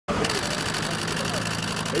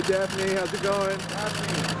Hey Daphne, how's it going?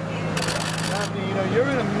 Daphne, you know, you're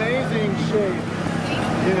in amazing shape.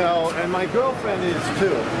 You know, and my girlfriend is too.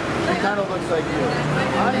 She kind of looks like you.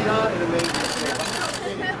 I'm not in amazing shape.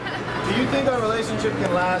 Do you think our relationship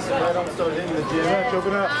can last if I don't start hitting the gym? Yeah,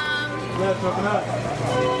 choking up. Yeah, choking up.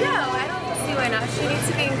 No, I don't see why not. She needs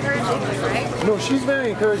to be encouraging, right? No, she's very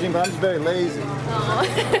encouraging, but I'm just very lazy. Oh.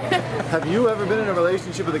 Have you ever been in a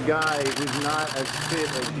relationship with a guy who's not as fit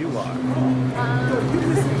as you are?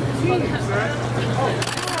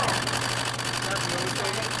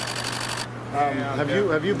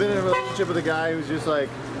 Have you been in a relationship with a guy who's just like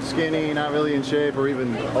skinny, not really in shape, or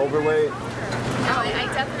even overweight? No, I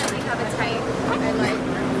definitely have a type and like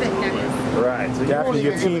fitness. Right. So Daphne,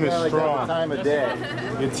 your team is strong. Time of day.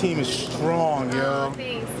 Your team is strong, yo. Oh,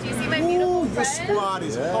 thanks. Do you see my beautiful Your friend? squad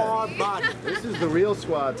is hard body. This is the real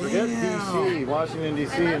squad. Forget DC, Washington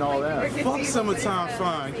DC, and all that. Fuck summertime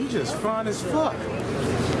fine. You just fine as fuck.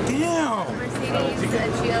 Damn. Mercedes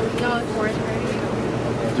and GLE is 430.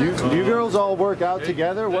 Do you girls all work out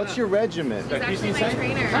together? What's your regimen? She's actually my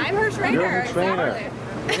trainer. I'm her trainer. You're her trainer.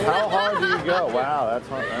 Exactly. How hard do you go? Wow, that's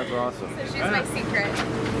awesome. So she's my secret.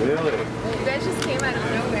 Really? You guys just came out of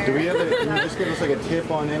nowhere. Can you just give us like a tip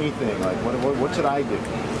on anything? Like, what should I do?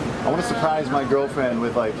 I want to surprise my girlfriend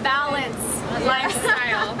with like balance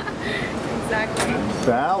lifestyle. Exactly.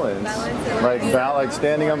 balance. Like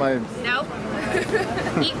standing on my. Nope.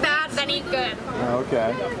 Eat bad, then eat good.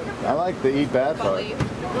 Okay. I like the eat bad part.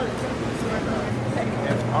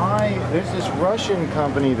 There's this Russian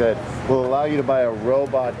company that will allow you to buy a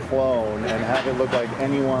robot clone and have it look like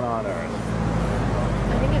anyone on Earth.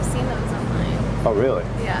 I think I've seen those online. Oh, really?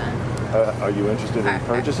 Yeah. Are you interested in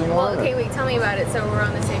purchasing one? Well, okay, wait, tell me about it so we're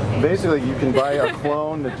on the same page. Basically, you can buy a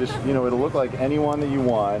clone that just, you know, it'll look like anyone that you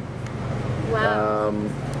want. Wow.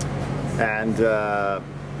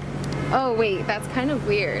 Oh, wait, that's kind of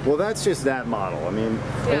weird. Well, that's just that model. I mean,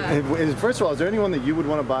 Yeah. first of all, is there anyone that you would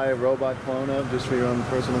want to buy a robot clone of just for your own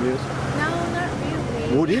personal use? No, not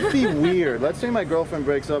really. Would it be weird? Let's say my girlfriend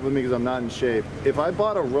breaks up with me because I'm not in shape. If I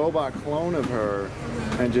bought a robot clone of her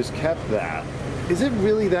and just kept that, is it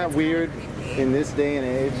really that weird in this day and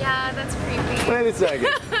age? Yeah, that's creepy. Wait a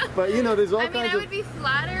second. But you know, there's all kinds of... I would be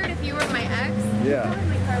flattered if you were my ex. Yeah. Come in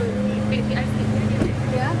my car with me.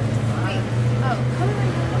 Yeah? Wait. Oh, come in my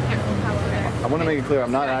car. I want to make it clear,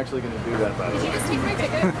 I'm not actually going to do that, by the Did way. you just take my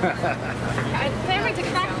ticket? Can I have my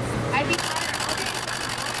ticket back? I'd be flattered all day.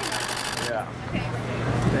 Yeah. Okay.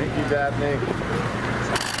 Thank you, Daphne.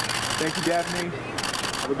 Thank you, Daphne.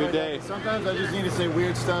 Have a good day. Sometimes I just need to say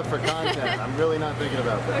weird stuff for content. I'm really not thinking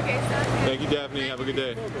about that. Okay, so. Thank you, Daphne. Have a good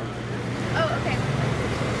day. Oh, okay.